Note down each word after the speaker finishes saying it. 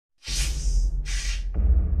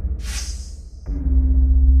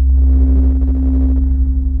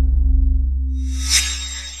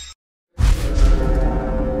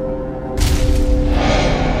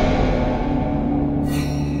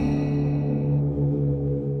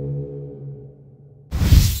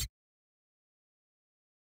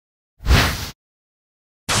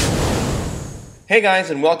Hey guys,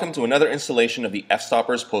 and welcome to another installation of the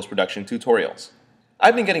F-Stoppers post-production tutorials.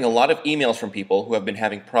 I've been getting a lot of emails from people who have been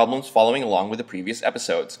having problems following along with the previous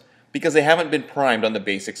episodes because they haven't been primed on the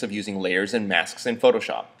basics of using layers and masks in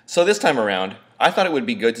Photoshop. So this time around, I thought it would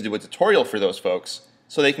be good to do a tutorial for those folks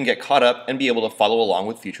so they can get caught up and be able to follow along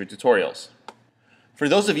with future tutorials. For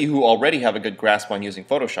those of you who already have a good grasp on using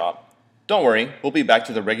Photoshop, don't worry, we'll be back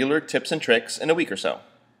to the regular tips and tricks in a week or so.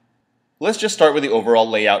 Let's just start with the overall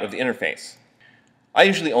layout of the interface. I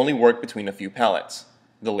usually only work between a few palettes: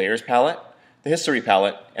 the Layers palette, the History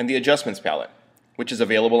palette, and the Adjustments palette, which is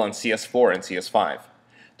available on CS4 and CS5.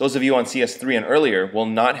 Those of you on CS3 and earlier will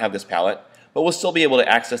not have this palette, but will still be able to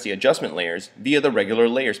access the adjustment layers via the regular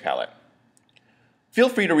Layers palette. Feel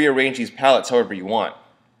free to rearrange these palettes however you want.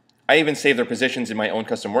 I even save their positions in my own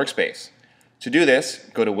custom workspace. To do this,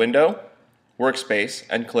 go to Window, Workspace,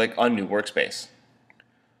 and click on New Workspace.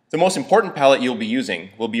 The most important palette you'll be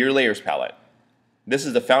using will be your Layers palette. This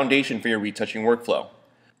is the foundation for your retouching workflow.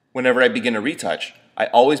 Whenever I begin a retouch, I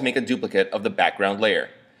always make a duplicate of the background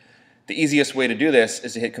layer. The easiest way to do this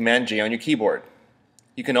is to hit Command J on your keyboard.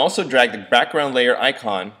 You can also drag the background layer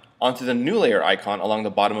icon onto the new layer icon along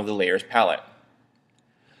the bottom of the Layers palette.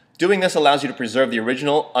 Doing this allows you to preserve the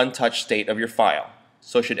original untouched state of your file,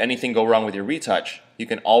 so should anything go wrong with your retouch, you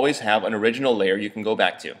can always have an original layer you can go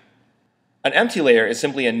back to. An empty layer is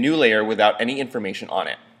simply a new layer without any information on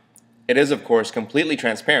it. It is, of course, completely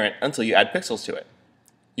transparent until you add pixels to it.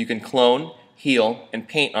 You can clone, heal, and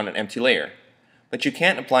paint on an empty layer, but you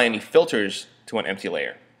can't apply any filters to an empty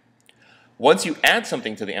layer. Once you add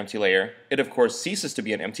something to the empty layer, it of course ceases to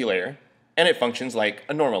be an empty layer, and it functions like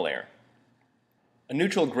a normal layer. A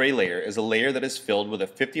neutral gray layer is a layer that is filled with a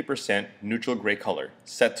 50% neutral gray color,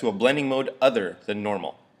 set to a blending mode other than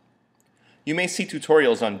normal. You may see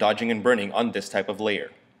tutorials on dodging and burning on this type of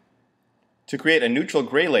layer. To create a neutral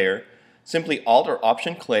gray layer, simply Alt or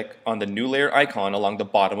Option click on the new layer icon along the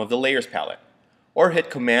bottom of the Layers palette, or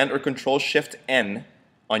hit Command or Control Shift N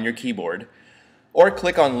on your keyboard, or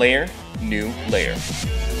click on Layer, New Layer.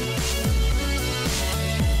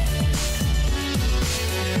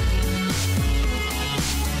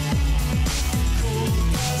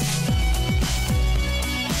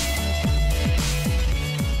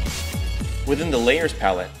 Within the Layers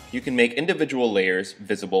palette, you can make individual layers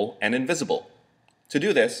visible and invisible. To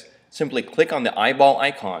do this, simply click on the eyeball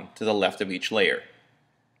icon to the left of each layer.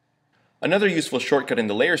 Another useful shortcut in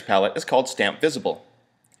the Layers palette is called Stamp Visible.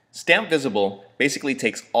 Stamp Visible basically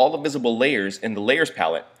takes all the visible layers in the Layers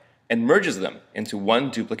palette and merges them into one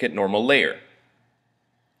duplicate normal layer.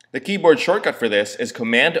 The keyboard shortcut for this is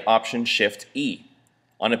Command Option Shift E.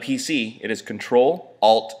 On a PC, it is Control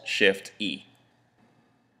Alt Shift E.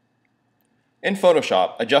 In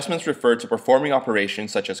Photoshop, adjustments refer to performing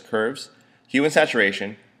operations such as curves, hue and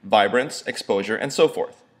saturation, vibrance, exposure, and so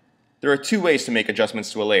forth. There are two ways to make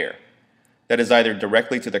adjustments to a layer. That is either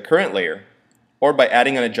directly to the current layer, or by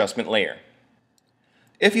adding an adjustment layer.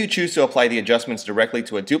 If you choose to apply the adjustments directly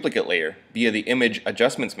to a duplicate layer via the Image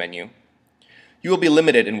Adjustments menu, you will be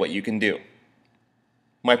limited in what you can do.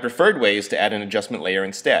 My preferred way is to add an adjustment layer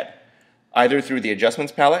instead, either through the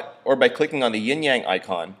Adjustments palette or by clicking on the yin-yang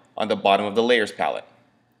icon on the bottom of the Layers palette.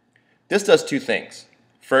 This does two things.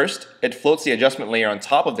 First, it floats the adjustment layer on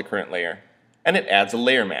top of the current layer, and it adds a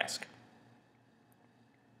layer mask.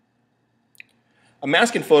 A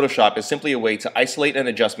mask in Photoshop is simply a way to isolate an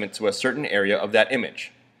adjustment to a certain area of that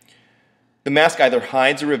image. The mask either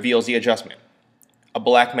hides or reveals the adjustment. A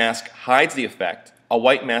black mask hides the effect, a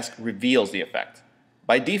white mask reveals the effect.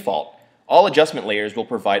 By default, all adjustment layers will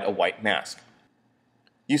provide a white mask.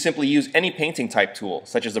 You simply use any painting type tool,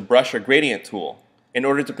 such as a brush or gradient tool, in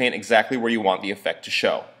order to paint exactly where you want the effect to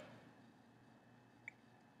show.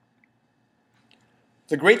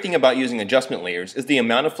 The great thing about using adjustment layers is the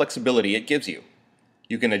amount of flexibility it gives you.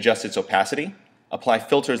 You can adjust its opacity, apply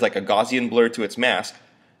filters like a Gaussian blur to its mask,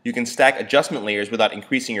 you can stack adjustment layers without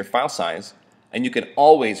increasing your file size, and you can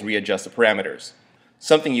always readjust the parameters,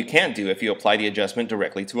 something you can't do if you apply the adjustment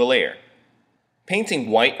directly to a layer. Painting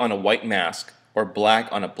white on a white mask or black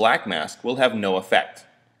on a black mask will have no effect.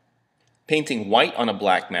 Painting white on a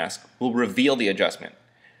black mask will reveal the adjustment,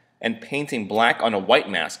 and painting black on a white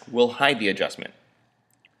mask will hide the adjustment.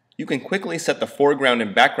 You can quickly set the foreground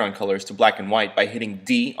and background colors to black and white by hitting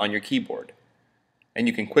D on your keyboard, and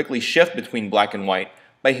you can quickly shift between black and white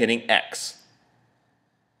by hitting X.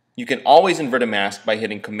 You can always invert a mask by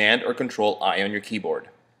hitting Command or Control I on your keyboard.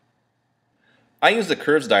 I use the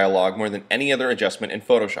Curves dialog more than any other adjustment in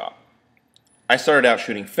Photoshop. I started out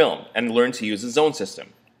shooting film and learned to use the zone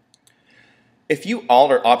system. If you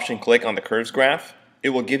Alt or Option click on the curves graph,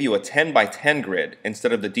 it will give you a 10 by 10 grid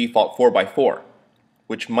instead of the default 4 by 4.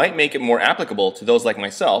 which might make it more applicable to those like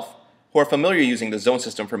myself who are familiar using the zone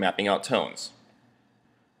system for mapping out tones.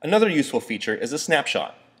 Another useful feature is a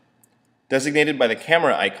snapshot. Designated by the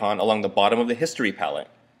camera icon along the bottom of the history palette,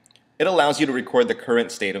 it allows you to record the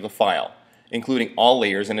current state of the file, including all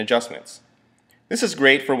layers and adjustments. This is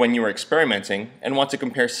great for when you are experimenting and want to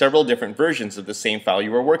compare several different versions of the same file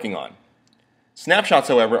you are working on. Snapshots,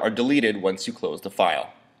 however, are deleted once you close the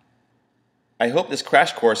file. I hope this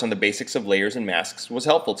crash course on the basics of layers and masks was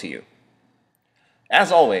helpful to you.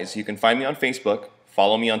 As always, you can find me on Facebook,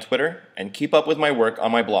 follow me on Twitter, and keep up with my work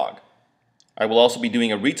on my blog. I will also be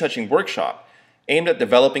doing a retouching workshop aimed at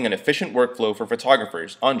developing an efficient workflow for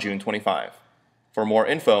photographers on June 25. For more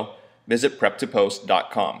info, visit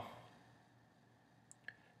prep2post.com.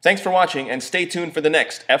 Thanks for watching, and stay tuned for the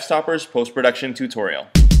next f-stoppers post-production tutorial.